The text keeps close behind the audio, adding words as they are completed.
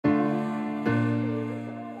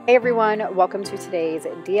Hey everyone, welcome to today's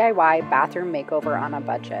DIY bathroom makeover on a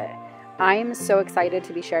budget. I'm so excited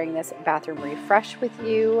to be sharing this bathroom refresh with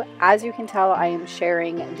you. As you can tell, I am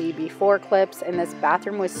sharing the before clips, and this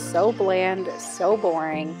bathroom was so bland, so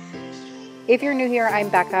boring. If you're new here, I'm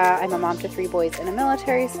Becca. I'm a mom to 3 boys and a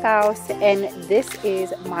military spouse, and this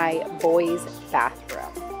is my boys' bathroom.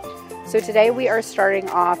 So today we are starting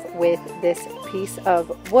off with this piece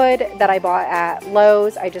of wood that I bought at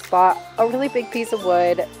Lowe's. I just bought a really big piece of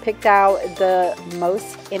wood, picked out the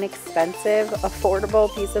most inexpensive,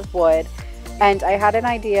 affordable piece of wood, and I had an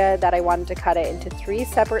idea that I wanted to cut it into 3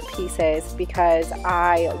 separate pieces because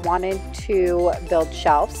I wanted to build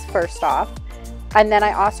shelves first off. And then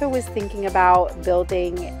I also was thinking about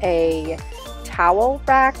building a towel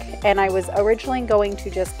rack, and I was originally going to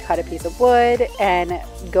just cut a piece of wood and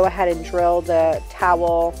go ahead and drill the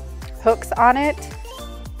towel hooks on it.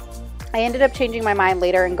 I ended up changing my mind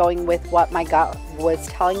later and going with what my gut was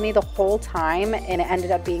telling me the whole time, and it ended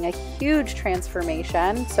up being a huge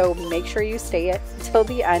transformation. So make sure you stay till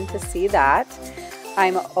the end to see that.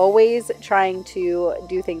 I'm always trying to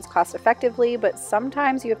do things cost effectively, but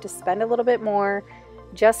sometimes you have to spend a little bit more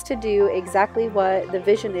just to do exactly what the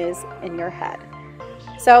vision is in your head.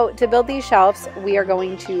 So to build these shelves, we are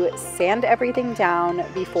going to sand everything down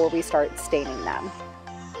before we start staining them.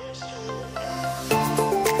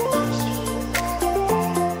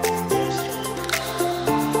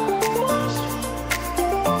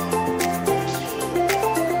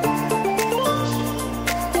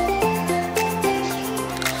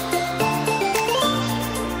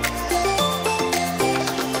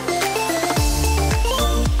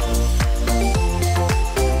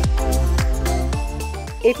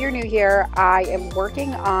 If you're new here, I am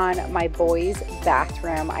working on my boys'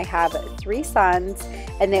 bathroom. I have 3 sons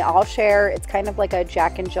and they all share, it's kind of like a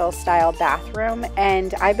Jack and Jill style bathroom,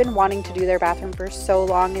 and I've been wanting to do their bathroom for so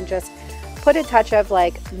long and just put a touch of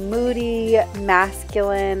like moody,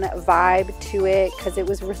 masculine vibe to it because it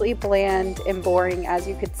was really bland and boring, as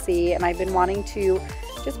you could see, and I've been wanting to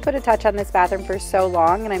just put a touch on this bathroom for so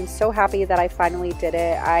long, and I'm so happy that I finally did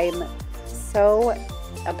it. I'm so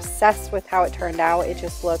obsessed with how it turned out. It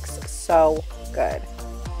just looks so good.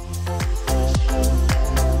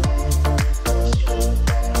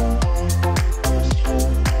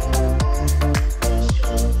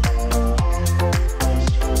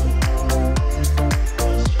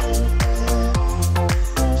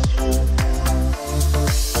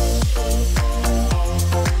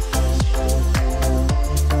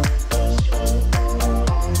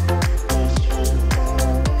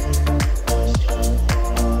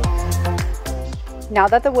 Now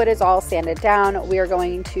that the wood is all sanded down, we are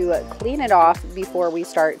going to clean it off before we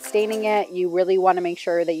start staining it. You really want to make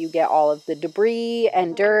sure that you get all of the debris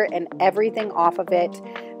and dirt and everything off of it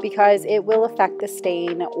because it will affect the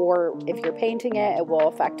stain, or if you're painting it, it will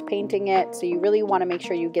affect painting it. So you really want to make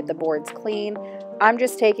sure you get the boards clean. I'm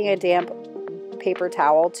just taking a damp paper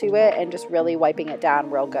towel to it and just really wiping it down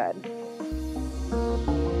real good.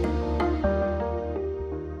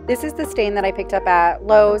 This is the stain that I picked up at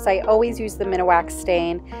Lowe's. I always use the Miniwax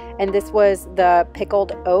stain, and this was the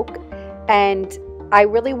pickled oak, and I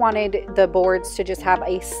really wanted the boards to just have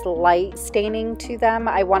a slight staining to them.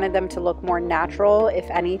 I wanted them to look more natural, if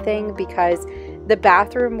anything, because the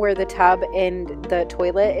bathroom where the tub and the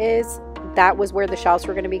toilet is, that was where the shelves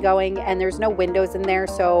were going to be going, and there's no windows in there,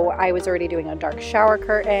 so I was already doing a dark shower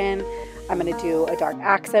curtain. I'm going to do a dark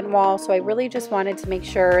accent wall, so I really just wanted to make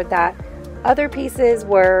sure that other pieces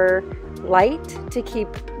were light to keep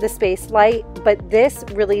the space light, but this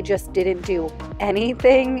really just didn't do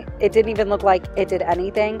anything. It didn't even look like it did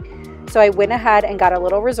anything. So I went ahead and got a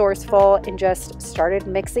little resourceful and just started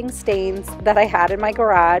mixing stains that I had in my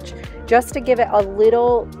garage just to give it a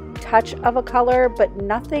little touch of a color, but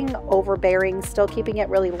nothing overbearing, still keeping it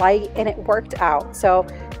really light, and it worked out. So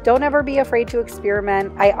don't ever be afraid to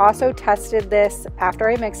experiment. I also tested this after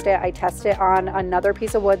I mixed it. I tested it on another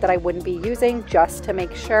piece of wood that I wouldn't be using just to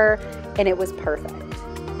make sure, and it was perfect.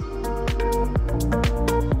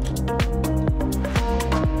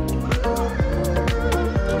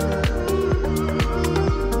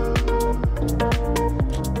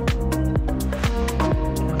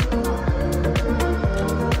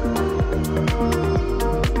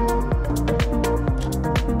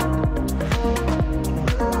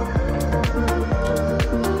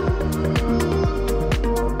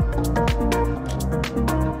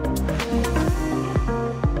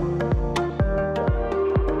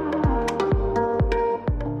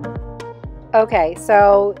 Okay,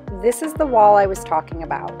 so this is the wall I was talking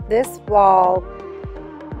about. This wall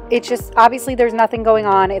it's just, obviously there's nothing going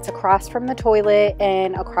on. It's across from the toilet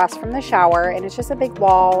and across from the shower, and it's just a big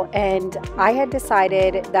wall. And I had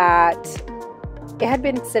decided that it had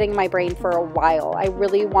been sitting in my brain for a while. I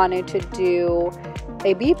really wanted to do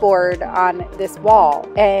a beadboard on this wall,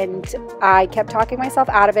 and I kept talking myself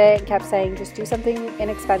out of it and kept saying, just do something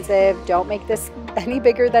inexpensive, don't make this any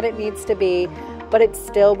bigger than it needs to be. But it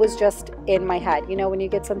still was just in my head. You know, when you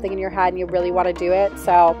get something in your head and you really want to do it.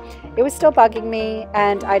 So it was still bugging me,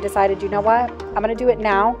 and I decided, you know what, I'm going to do it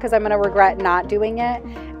now, because I'm going to regret not doing it,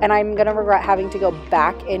 and I'm going to regret having to go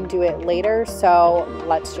back and do it later. So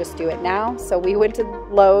let's just do it now. So we went to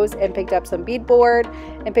Lowe's and picked up some beadboard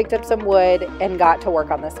and picked up some wood and got to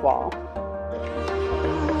work on this wall.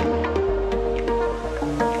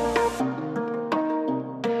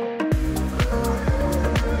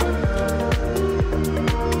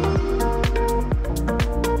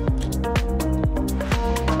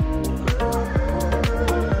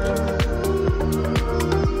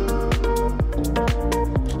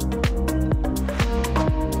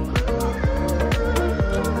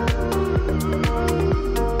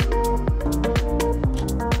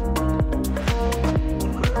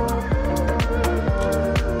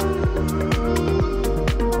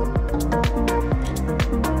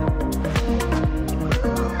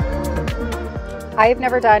 I have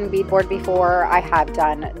never done beadboard before. I have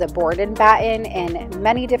done the board and batten in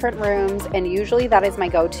many different rooms, and usually that is my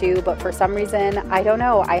go-to, but for some reason, I don't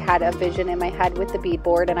know, I had a vision in my head with the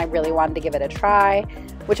beadboard and I really wanted to give it a try,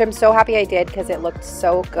 which I'm so happy I did because it looked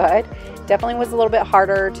so good. Definitely was a little bit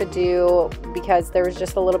harder to do because there was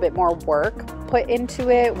just a little bit more work put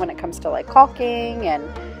into it when it comes to like caulking and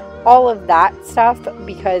all of that stuff,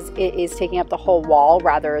 because it is taking up the whole wall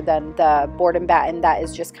rather than the board and batten that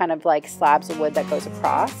is just kind of like slabs of wood that goes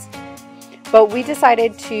across. But we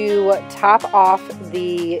decided to top off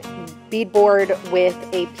the beadboard with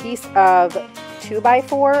a piece of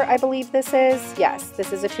 2x4, I believe this is. Yes,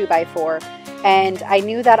 this is a 2x4. And I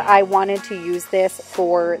knew that I wanted to use this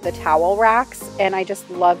for the towel racks, and I just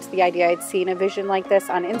loved the idea. I'd seen a vision like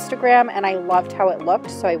this on Instagram and I loved how it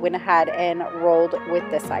looked, so I went ahead and rolled with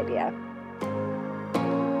this idea.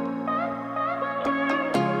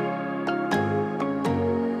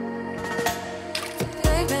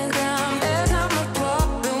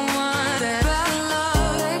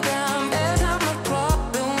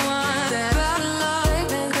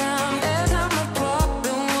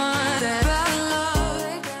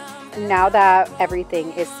 Now that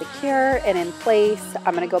everything is secure and in place,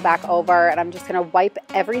 I'm going to go back over and I'm just going to wipe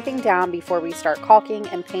everything down before we start caulking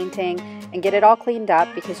and painting and get it all cleaned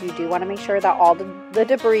up, because you do want to make sure that all the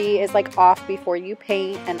debris is like off before you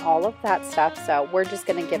paint and all of that stuff. So we're just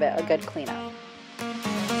going to give it a good cleanup.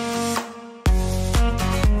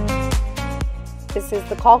 This is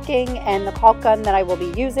the caulking and the caulk gun that I will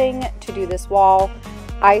be using to do this wall.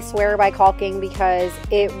 I swear by caulking because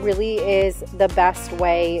it really is the best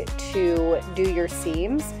way to do your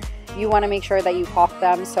seams. You want to make sure that you caulk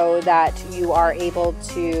them so that you are able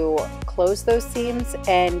to close those seams,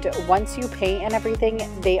 and once you paint and everything,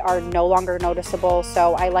 they are no longer noticeable.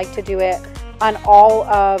 So I like to do it on all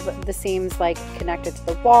of the seams, like connected to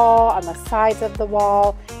the wall, on the sides of the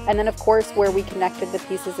wall, and then of course where we connected the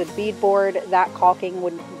pieces of beadboard, that caulking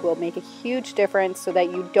will make a huge difference so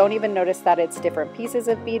that you don't even notice that it's different pieces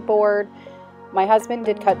of beadboard. My husband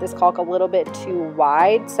did cut this caulk a little bit too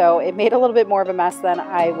wide, so it made a little bit more of a mess than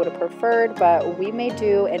I would have preferred, but we made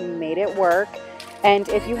do and made it work. And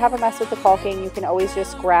if you have a mess with the caulking, you can always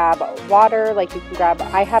just grab water. Like you can grab,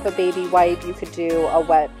 I have a baby wipe, you could do a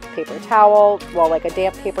wet paper towel, well, like a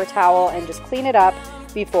damp paper towel, and just clean it up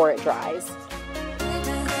before it dries.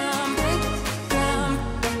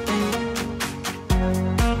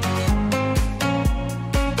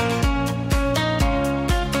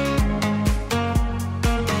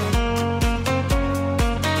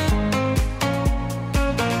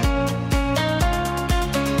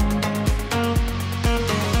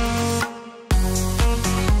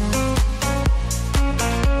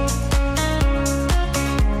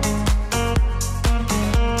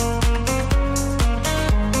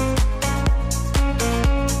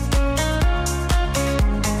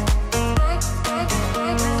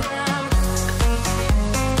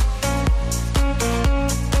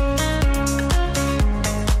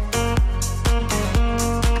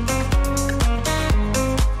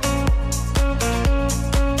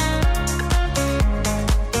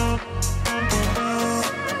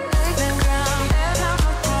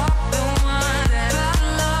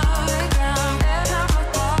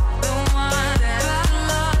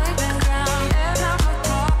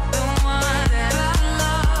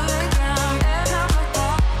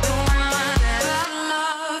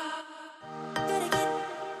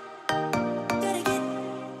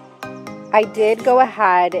 I did go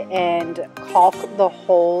ahead and caulk the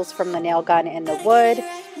holes from the nail gun in the wood.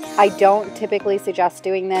 I don't typically suggest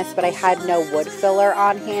doing this, but I had no wood filler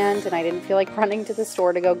on hand and I didn't feel like running to the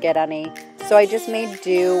store to go get any. So I just made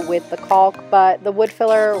do with the caulk, but the wood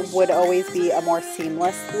filler would always be a more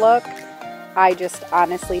seamless look. I just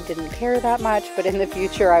honestly didn't care that much, but in the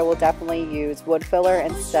future I will definitely use wood filler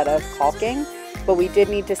instead of caulking. But we did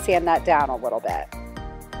need to sand that down a little bit.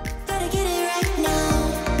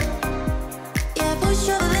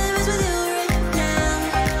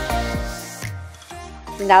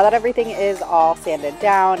 Now that everything is all sanded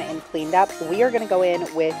down and cleaned up, we are going to go in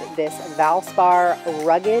with this Valspar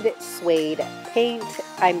Rugged Suede paint.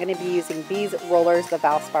 I'm going to be using these rollers, the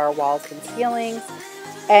Valspar walls and ceilings,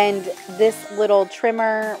 and this little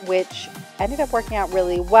trimmer, which ended up working out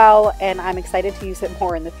really well, and I'm excited to use it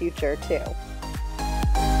more in the future too.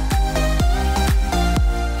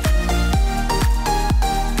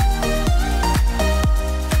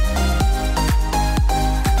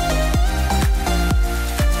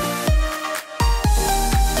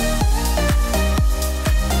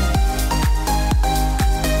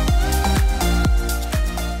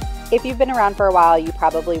 If you've been around for a while, you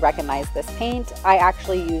probably recognize this paint. I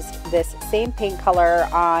actually used this same paint color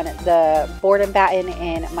on the board and batten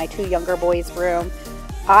in my two younger boys' room.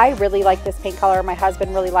 I really like this paint color. My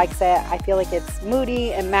husband really likes it. I feel like it's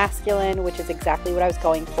moody and masculine, which is exactly what I was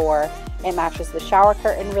going for. It matches the shower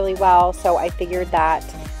curtain really well, so I figured that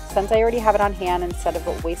since I already have it on hand, instead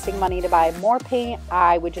of wasting money to buy more paint,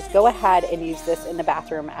 I would just go ahead and use this in the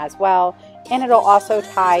bathroom as well. And it'll also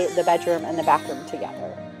tie the bedroom and the bathroom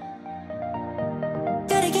together.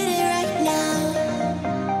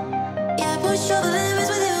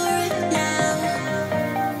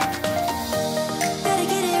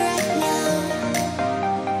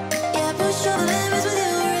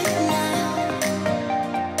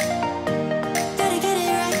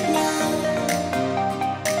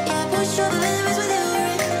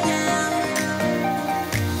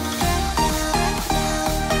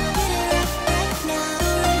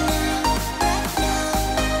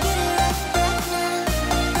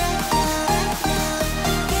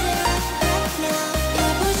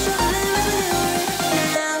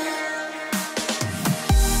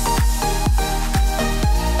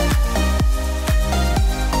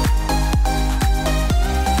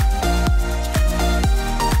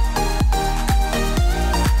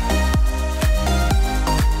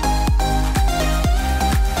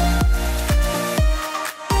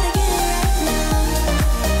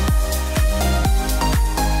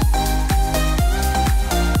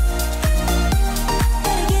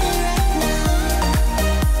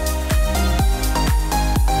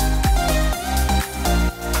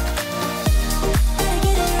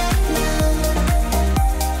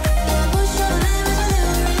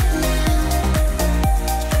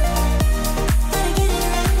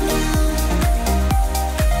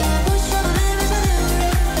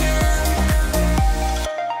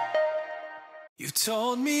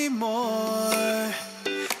 Told me more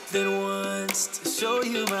than once to show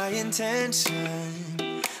you my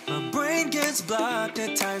intention. My brain gets blocked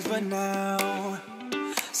at times, but now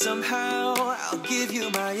somehow I'll give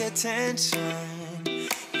you my attention.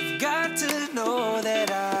 You've got to know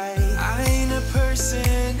that I ain't a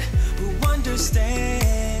person who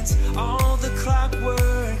understands all the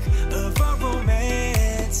clockwork of our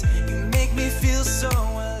romance. You make me feel so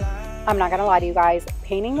alive. I'm not gonna lie to you guys,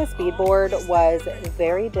 painting this beadboard was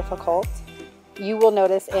very difficult. You will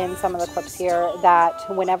notice in some of the clips here that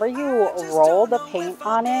whenever you roll the paint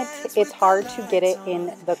on it, it's hard to get it in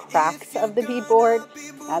the cracks of the beadboard.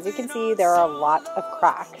 As you can see, there are a lot of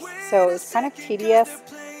cracks. So it's kind of tedious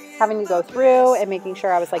having to go through and making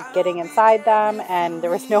sure I was like getting inside them and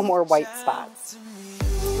there was no more white spots.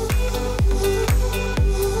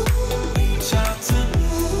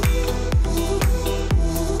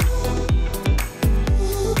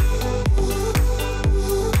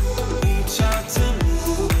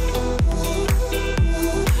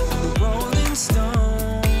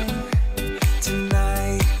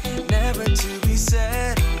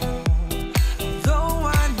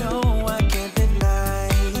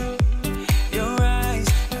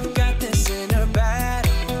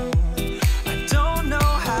 I don't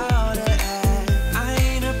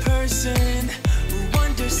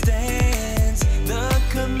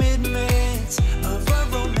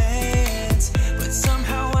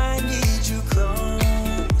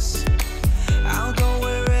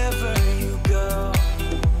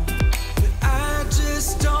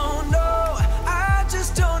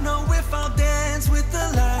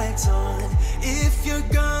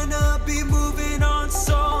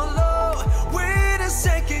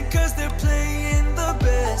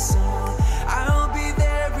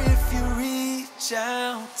reach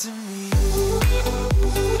out to me.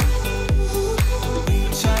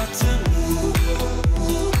 Reach out to me.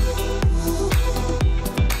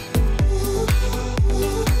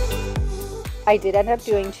 I did end up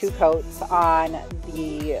doing 2 coats on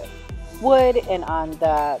the wood and on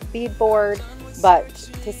the beadboard, but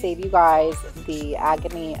to save you guys the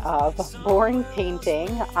agony of boring painting,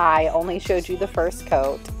 I only showed you the first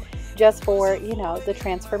coat just for, you know, the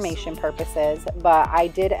transformation purposes. But I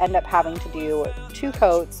did end up having to do 2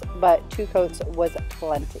 coats, but 2 coats was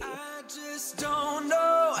plenty. I just don't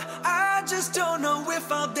know if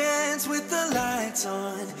I'll dance with the lights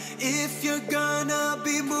on. If you're gonna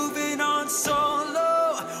be moving on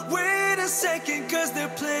solo, wait a second, cause they're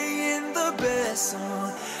playing the best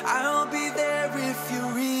song. I'll be there if you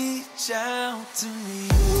reach out to me.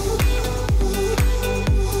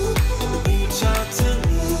 Reach out to me.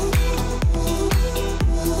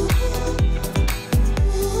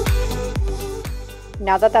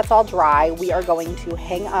 Now that that's all dry, we are going to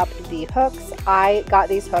hang up the hooks. I got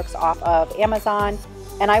these hooks off of Amazon,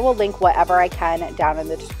 and I will link whatever I can down in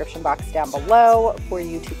the description box down below for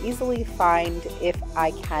you to easily find if I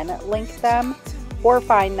can link them or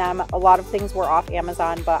find them. A lot of things were off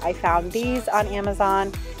Amazon, but I found these on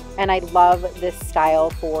Amazon, and I love this style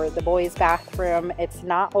for the boys' bathroom. It's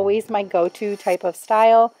not always my go-to type of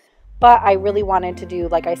style, but I really wanted to do,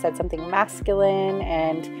 like I said, something masculine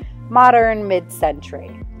and modern mid-century.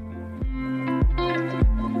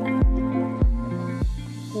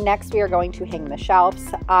 Next, we are going to hang the shelves.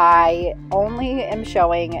 I only am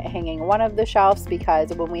showing hanging one of the shelves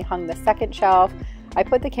because when we hung the second shelf, I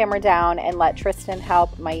put the camera down and let Tristan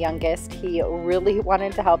help, my youngest. He really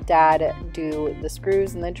wanted to help Dad do the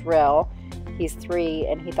screws and the drill. He's 3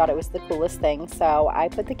 and he thought it was the coolest thing. So I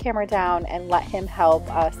put the camera down and let him help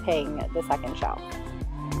us hang the second shelf.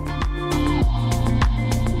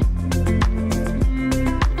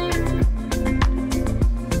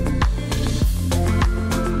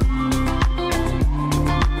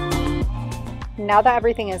 Now that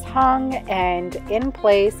everything is hung and in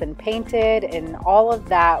place and painted and all of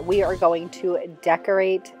that, we are going to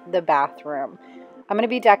decorate the bathroom. I'm going to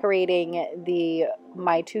be decorating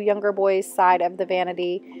my 2 younger boys' side of the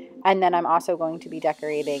vanity, and then I'm also going to be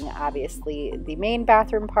decorating, obviously, the main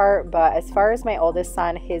bathroom part. But as far as my oldest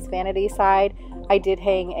son, his vanity side, I did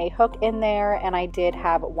hang a hook in there, and I did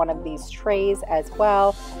have one of these trays as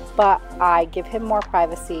well, but I give him more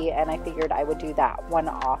privacy, and I figured I would do that one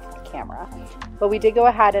off camera. But we did go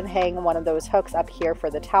ahead and hang one of those hooks up here for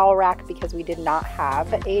the towel rack because we did not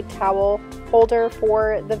have a towel holder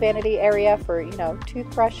for the vanity area for, you know,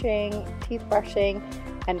 toothbrushing, teeth brushing,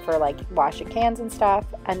 and for like washing cans and stuff.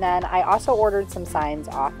 And then I also ordered some signs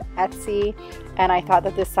off Etsy, and I thought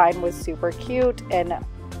that this sign was super cute and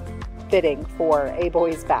fitting for a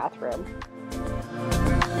boy's bathroom.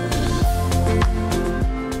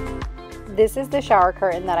 This is the shower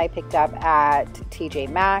curtain that I picked up at TJ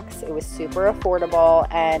Maxx. It was super affordable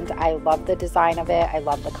and I love the design of it. I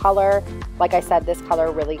love the color. Like I said, this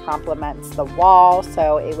color really complements the wall,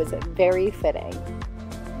 so it was very fitting.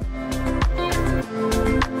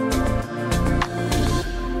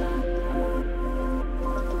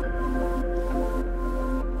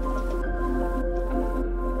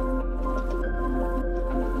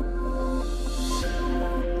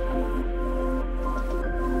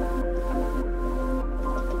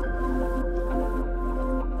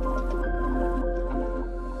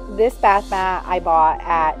 This bath mat I bought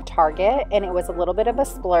at Target, and it was a little bit of a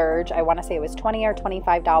splurge. I want to say it was $20 or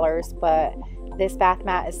 $25, but this bath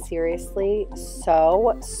mat is seriously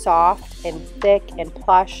so soft and thick and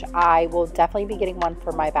plush. I will definitely be getting one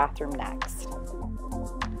for my bathroom next.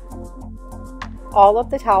 All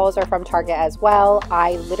of the towels are from Target as well.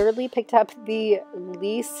 I literally picked up the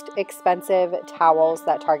least expensive towels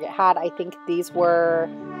that Target had. I think these were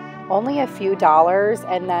only a few dollars,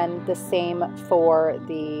 and then the same for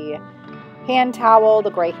the hand towel, the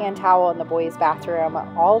gray hand towel in the boys' bathroom.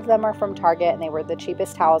 All of them are from Target, and they were the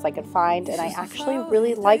cheapest towels I could find, and I actually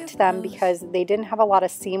really liked them because they didn't have a lot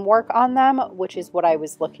of seam work on them, which is what I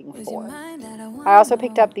was looking for. I also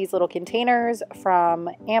picked up these little containers from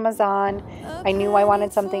Amazon. I knew I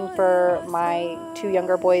wanted something for my 2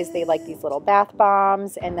 younger boys. They like these little bath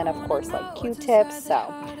bombs, and then of course like Q-tips, so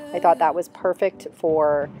I thought that was perfect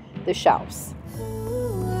for the shelves.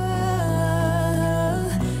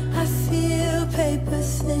 I feel paper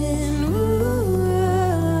thin.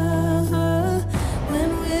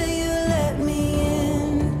 When will you let me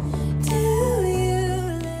in? Till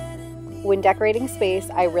you let me. When decorating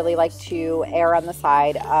space, I really like to err on the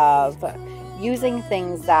side of using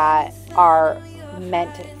things that are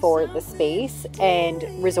meant for the space and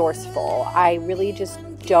resourceful. I really just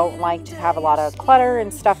don't like to have a lot of clutter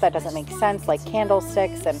and stuff that doesn't make sense, like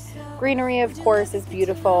candlesticks, and greenery of course is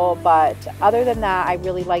beautiful, but other than that, I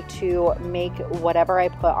really like to make whatever I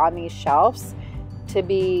put on these shelves to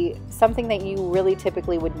be something that you really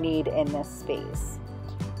typically would need in this space.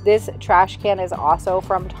 This trash can is also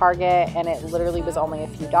from Target, and it literally was only a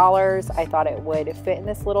few dollars. I thought it would fit in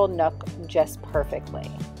this little nook just perfectly.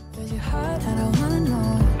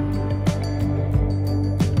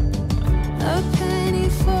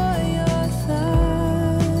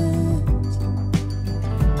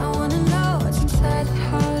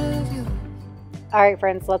 All right,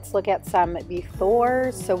 friends, let's look at some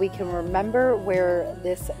befores so we can remember where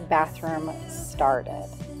this bathroom started.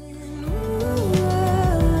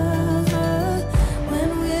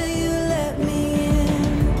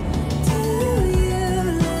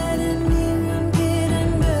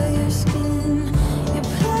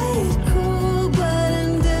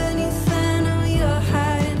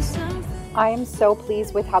 I am so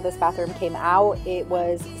pleased with how this bathroom came out. It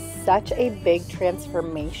was such a big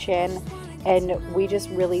transformation, and we just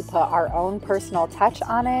really put our own personal touch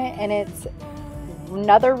on it, and it's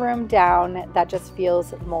another room down that just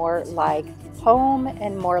feels more like home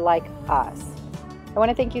and more like us. I want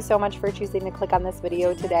to thank you so much for choosing to click on this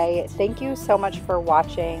video today. Thank you so much for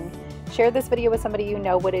watching. Share this video with somebody you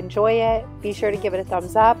know would enjoy it. Be sure to give it a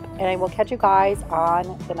thumbs up, and I will catch you guys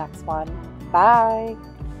on the next one. Bye.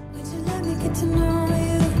 Would you let me get to know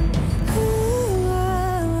you? Ooh,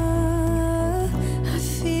 I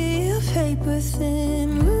feel paper thin.